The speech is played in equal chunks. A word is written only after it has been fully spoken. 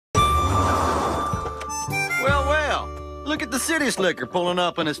Look at the city slicker pulling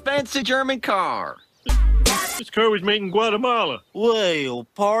up in his fancy German car. This car was made in Guatemala. Well,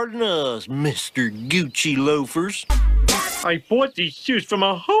 pardon us, Mr. Gucci loafers. I bought these shoes from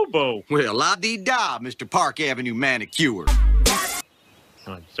a hobo. Well, la-dee-da, Mr. Park Avenue manicure.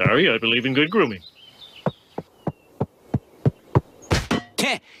 I'm sorry, I believe in good grooming.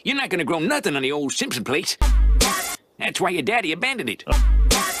 You're not gonna grow nothing on the old Simpson place. That's why your daddy abandoned it.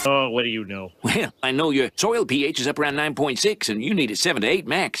 Oh, what do you know? Well, I know your soil pH is up around 9.6, and you need a 7 to 8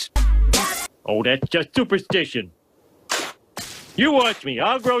 max. Oh, that's just superstition. You watch me.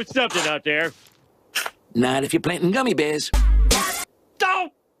 I'll grow something out there. Not if you're planting gummy bears.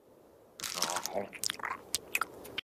 Don't!